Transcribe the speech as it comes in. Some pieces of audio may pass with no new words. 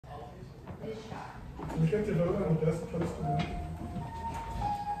That's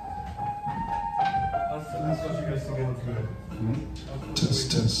what you guys think looks good.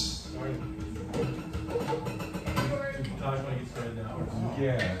 Test, test. Taji, when you started now?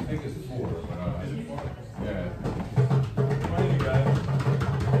 Yeah, I think it's 4, but Is it 4? yeah. Why you guys?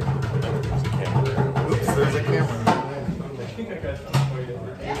 There's a camera there. Oops, there's a camera. I think I got something for you.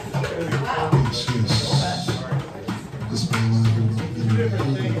 Yes, yes. This man right here.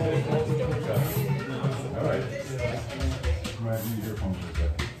 Different things, there's multiple shots. All right. You might need earphones for a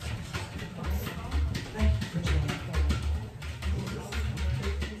second.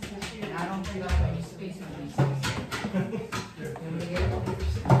 I don't think I'm going to speak on these things.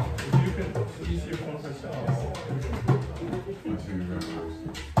 You can use your phone for yourself. Let's see your records.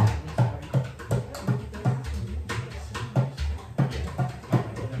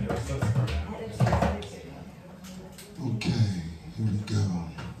 Okay, here we go.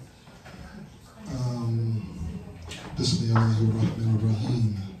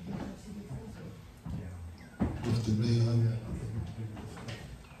 Bismillahirrahmanirrahim. With the name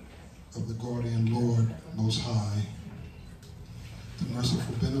of the guardian Lord Most High, the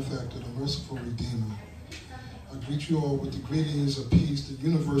merciful benefactor, the merciful redeemer. I greet you all with the greetings of peace, the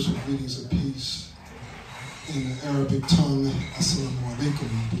universal greetings of peace in the Arabic tongue, Assalamu alaikum,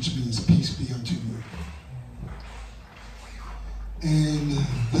 which means peace be unto you. And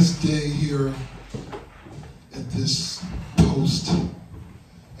this day here at this post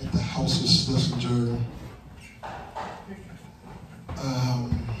at the House of Schlesinger,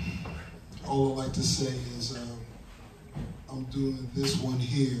 all I'd like to say is I'm doing this one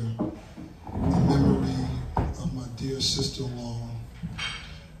here in memory of my dear sister-in-law,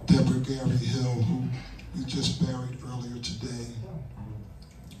 Deborah Hill, who we just buried earlier today,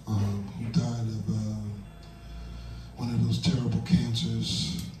 who died of one of those terrible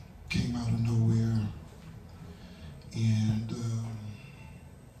cancers, came out of nowhere. And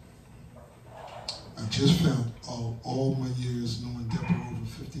I just found all my years knowing Deborah, over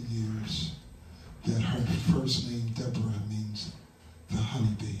 50 years, that her first name, Deborah, means the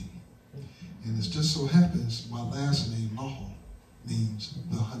honeybee. And it just so happens my last name, Nahl, means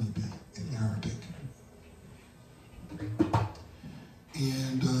the honeybee in Arabic.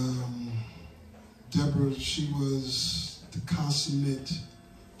 And Deborah, she was the consummate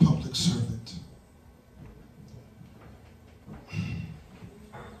public servant.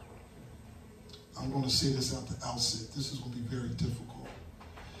 I'm going to say this at the outset. This is going to be very difficult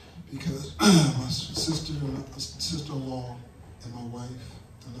because my sister-in-law and my wife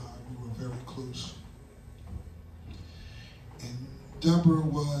and I, we were very close. And Deborah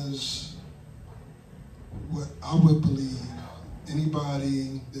was what I would believe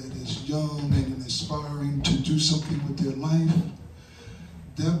anybody that is young and aspiring to do something with their life,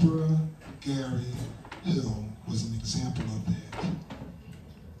 Deborah Hill was an example of that.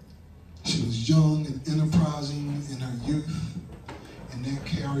 She was young and enterprising in her youth, and that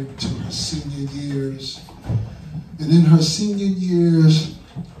carried to her senior years. And in her senior years,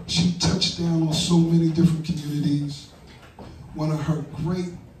 she touched down on so many different communities. One of her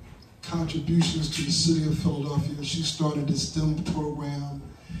great contributions to the city of Philadelphia, she started a STEM program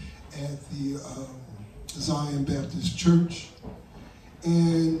at the Zion Baptist Church.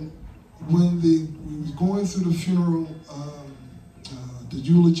 And when we were going through the funeral, the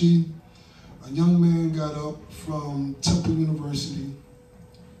eulogy, a young man got up from Temple University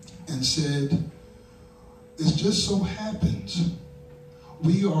and said, it just so happens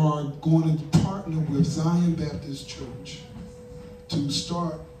we are going to partner with Zion Baptist Church to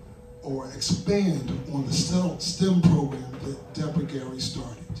start or expand on the STEM program that Deborah Gary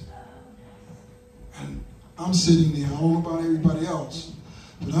started. And I'm sitting there, I don't know about everybody else,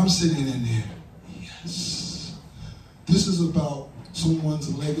 but I'm sitting in there, yes. This is about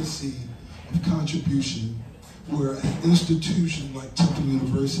someone's legacy of contribution where an institution like Temple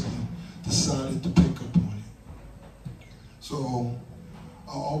University decided to pick up on it. So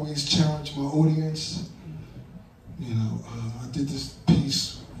I always challenge my audience. You know, I did this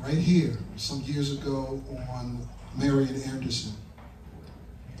piece right here some years ago on Marian Anderson,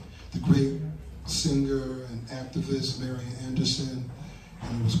 the great singer and activist Marian Anderson,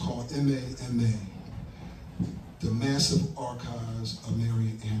 and it was called M.A.M.A., the Massive Archives of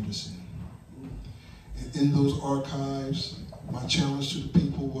Marian Anderson. And in those archives, my challenge to the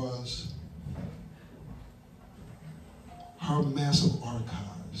people was her massive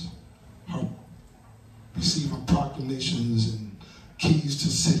archives, her receiving proclamations and keys to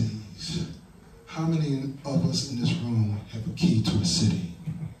cities. How many of us in this room have a key to a city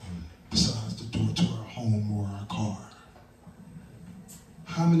besides the door to our home or our car?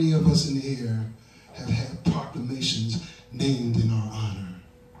 How many many of us in here have had proclamations named in our honor?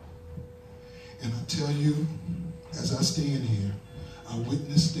 And I tell you, as I stand here, I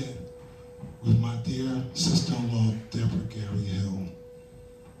witnessed it with my dear sister-in-law, Deborah Hill.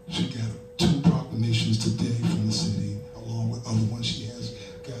 She got 2 proclamations today from the city, along with other ones she has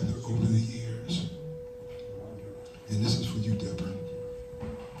gathered over the years. And this is for you, Deborah.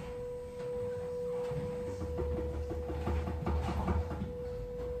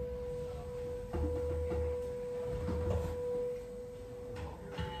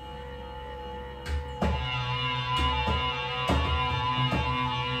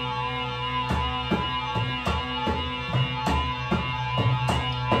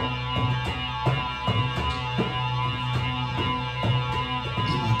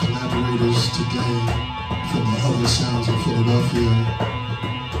 Today from the other sounds of Philadelphia,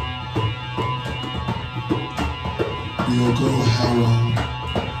 Ryoko,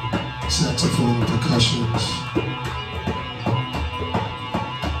 saxophone and percussions,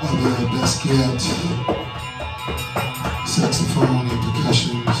 other best yet, saxophone and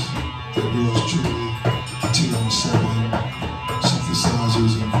percussions, and yours truly, TR7,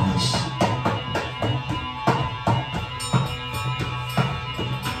 synthesizers and voice.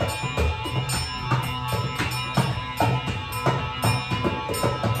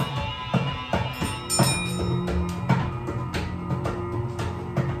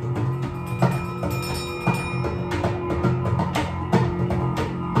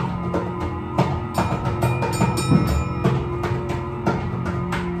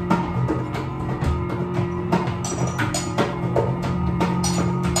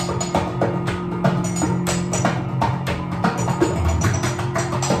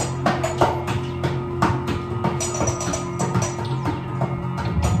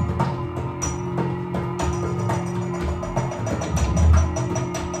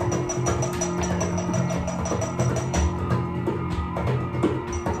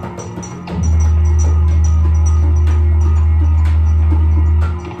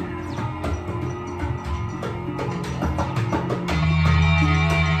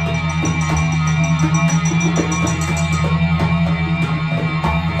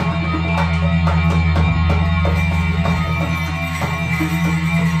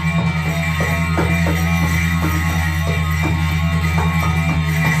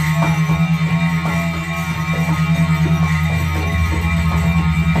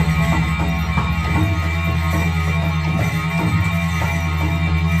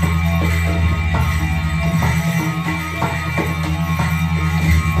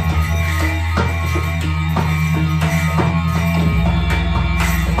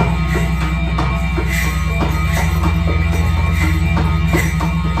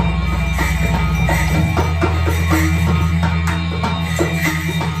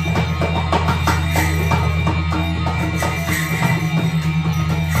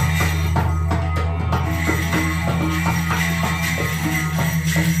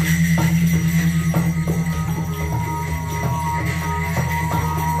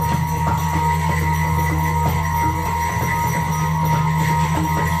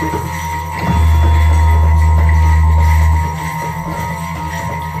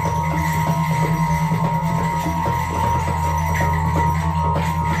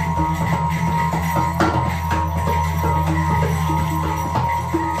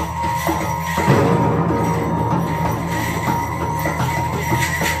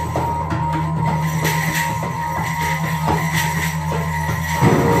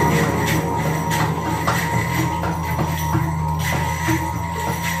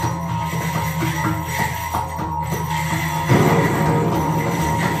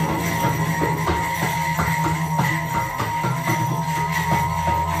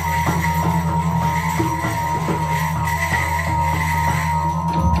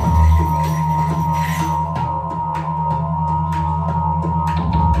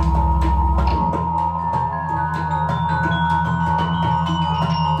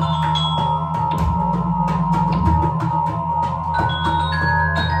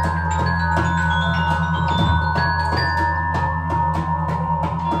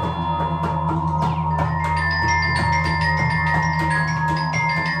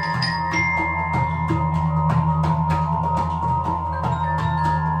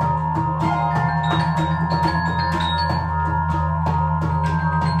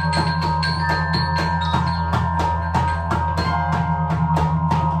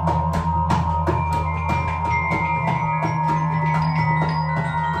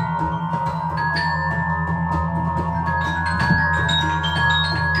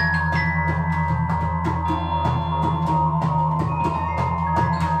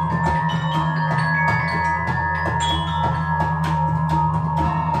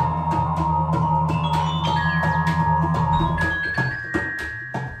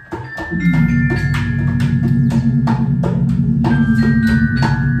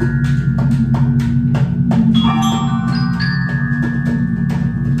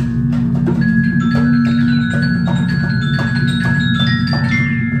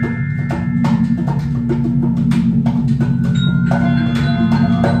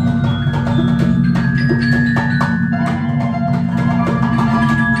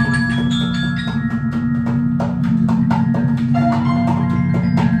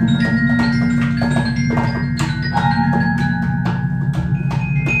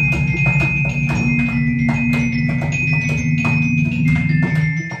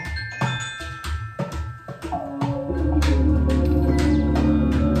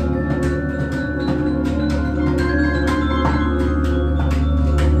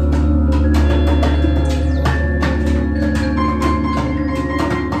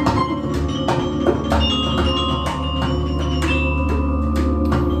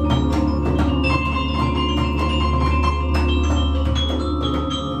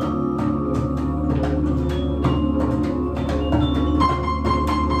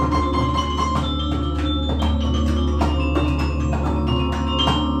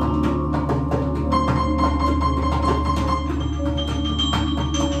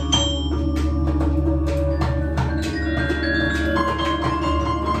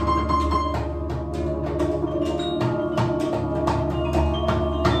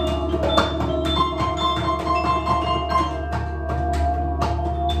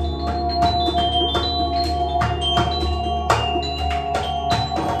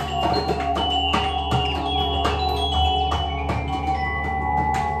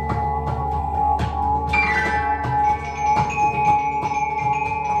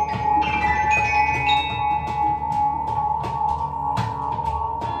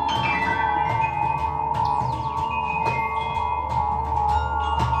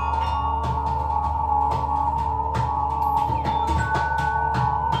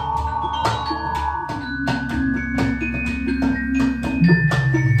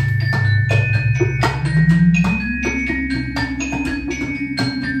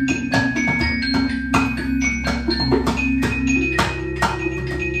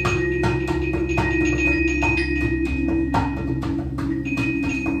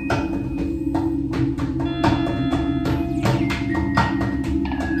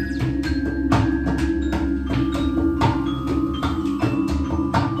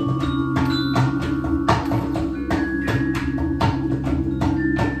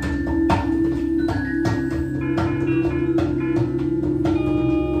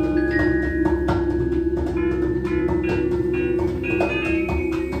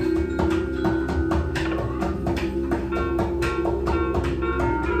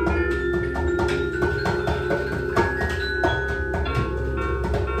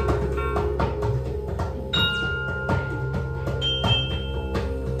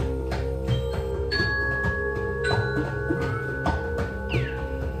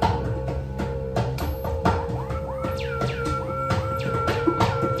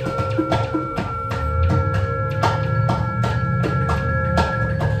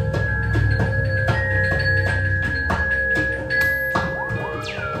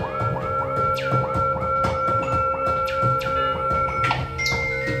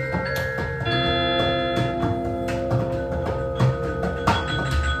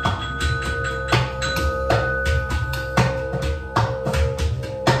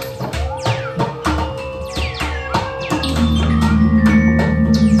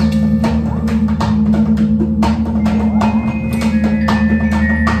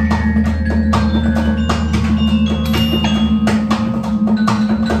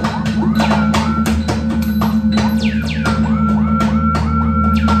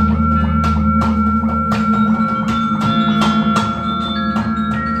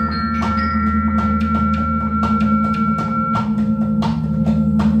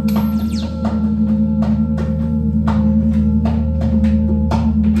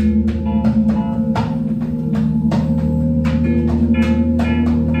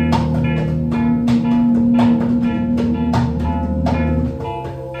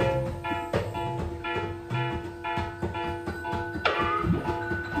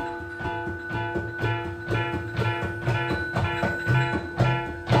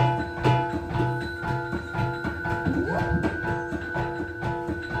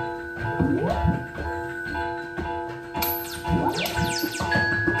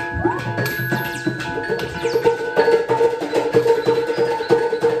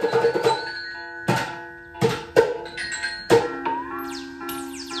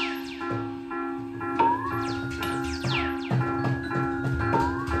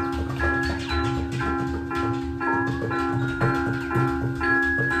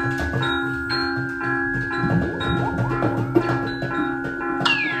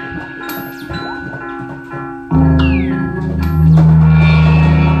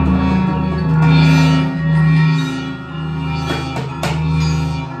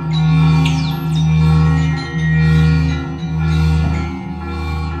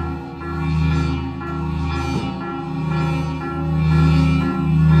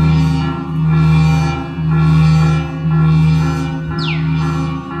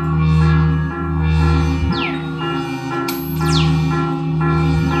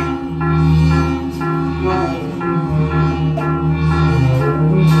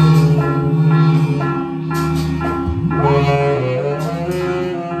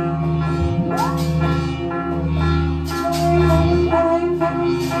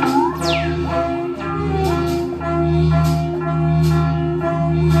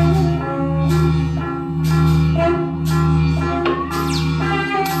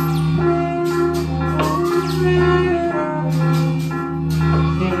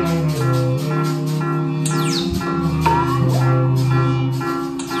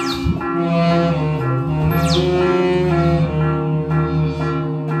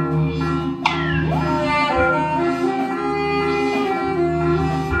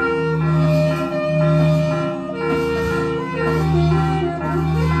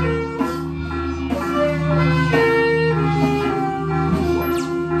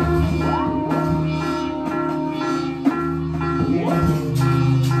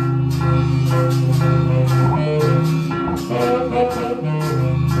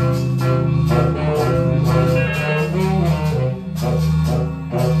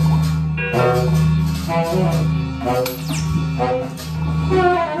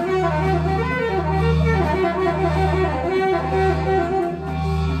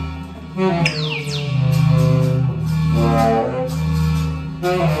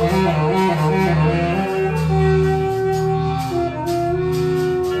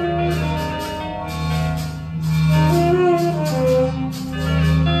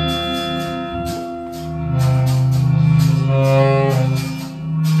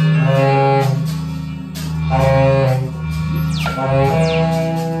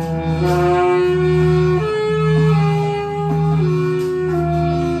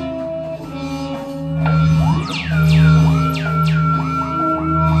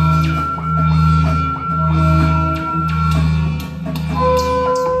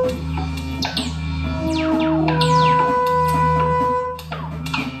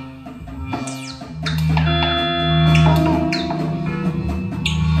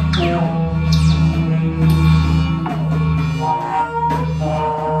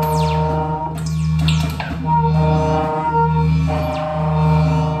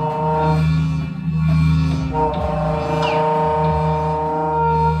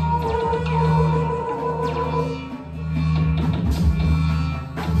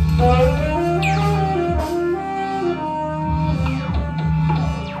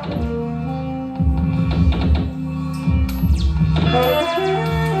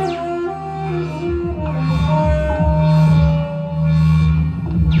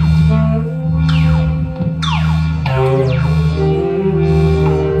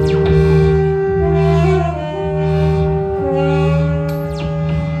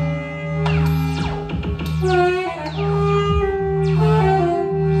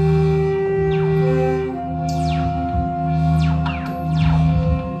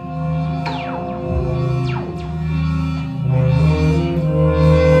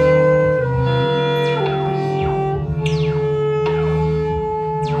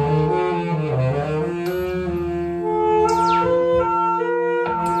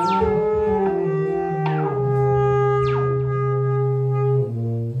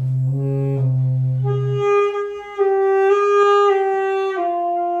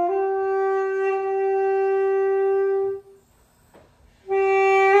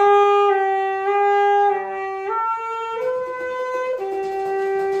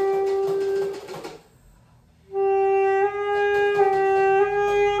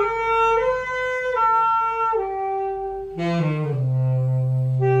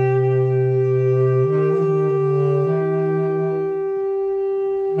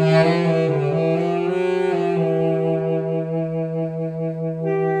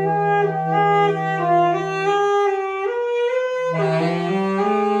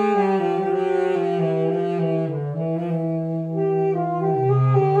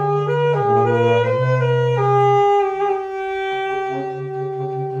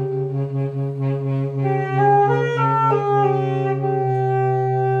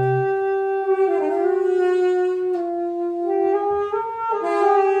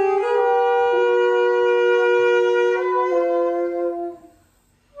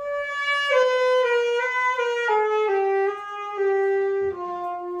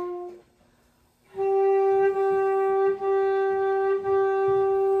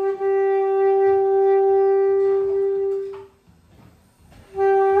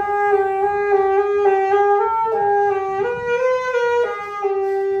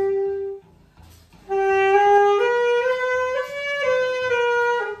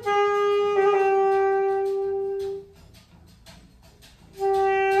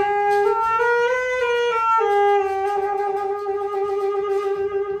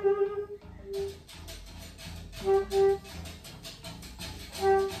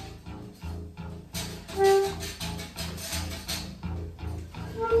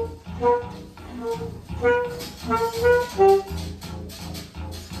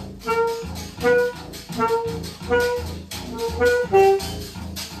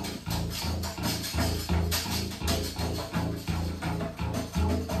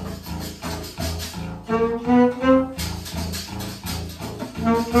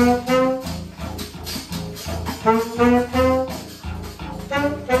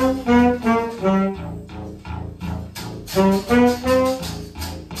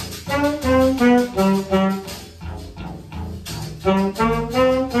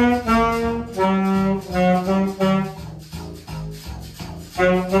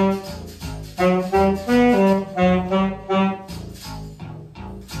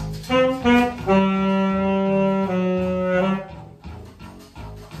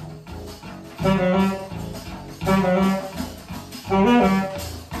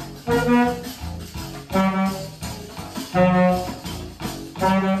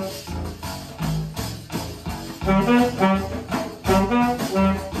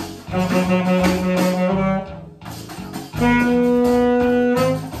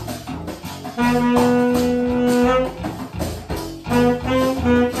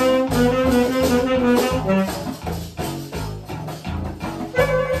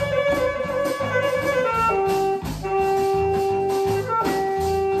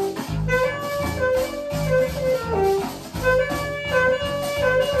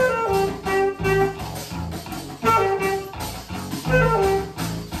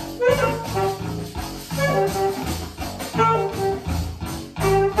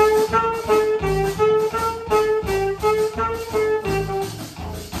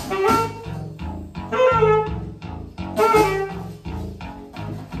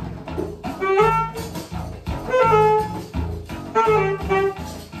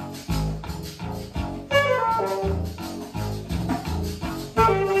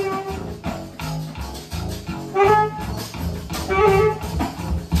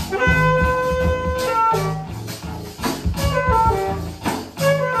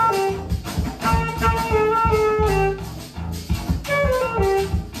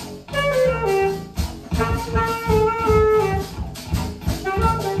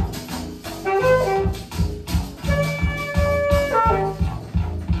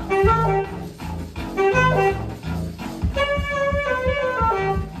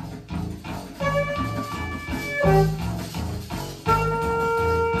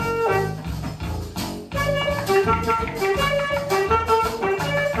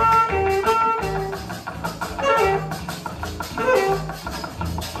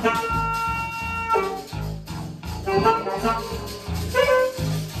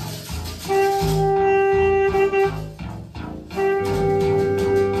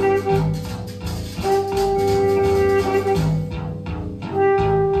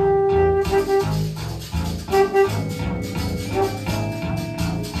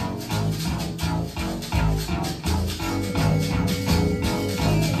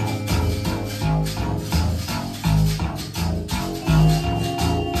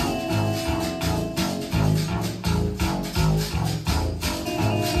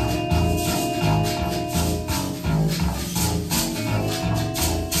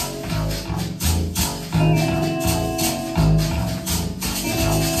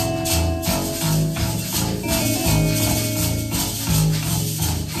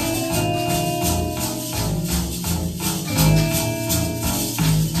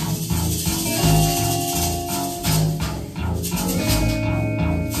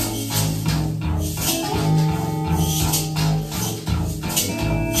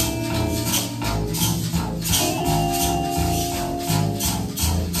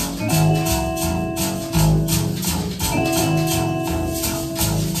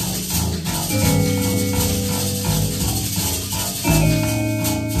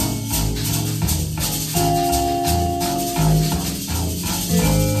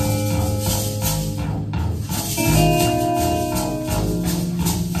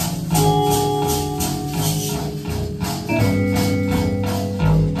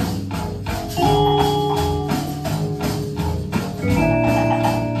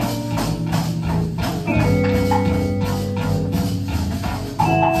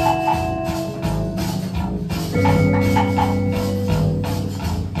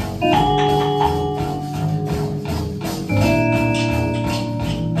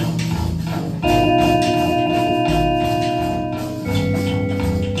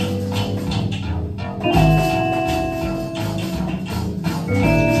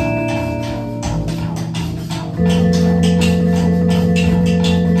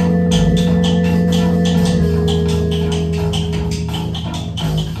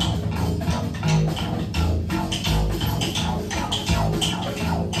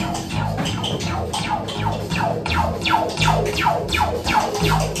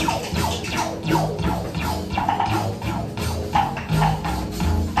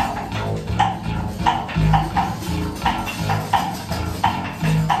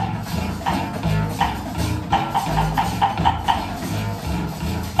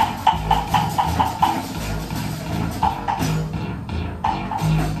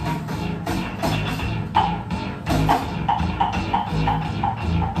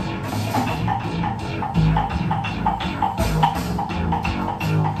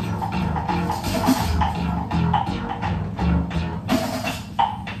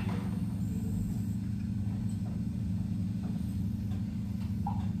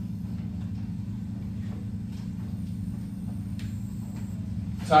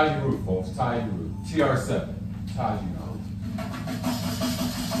 Taji root, folks. Taji root. TR7. Taji root.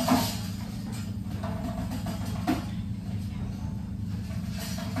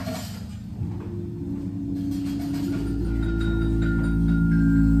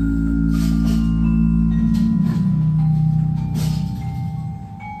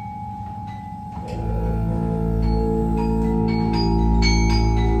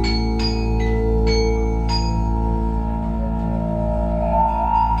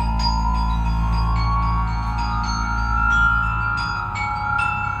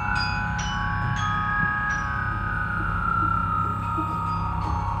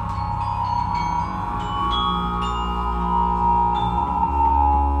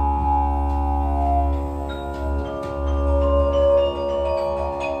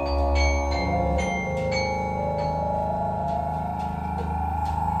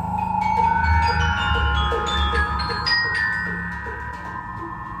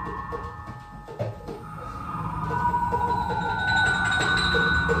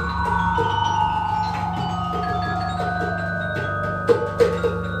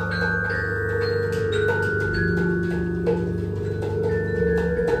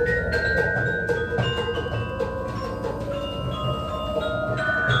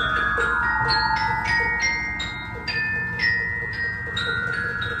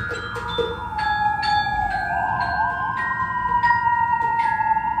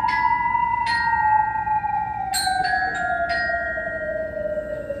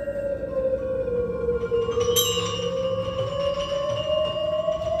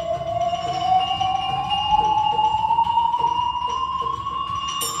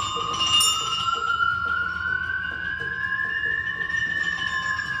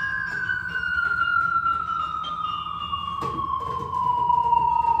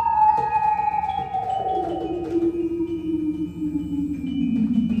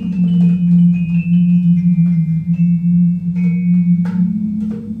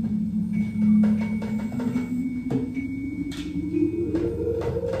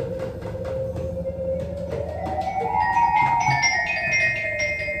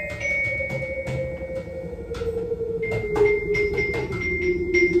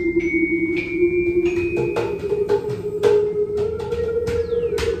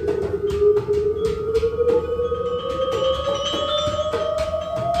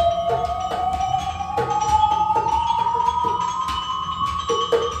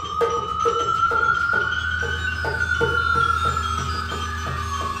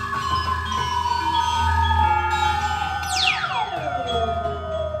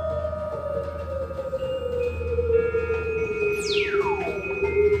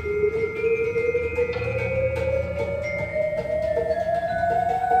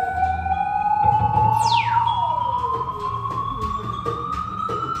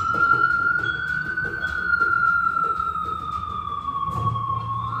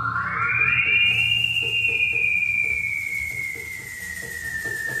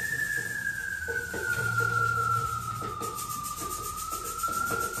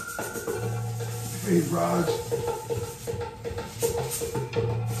 Hey, Raj.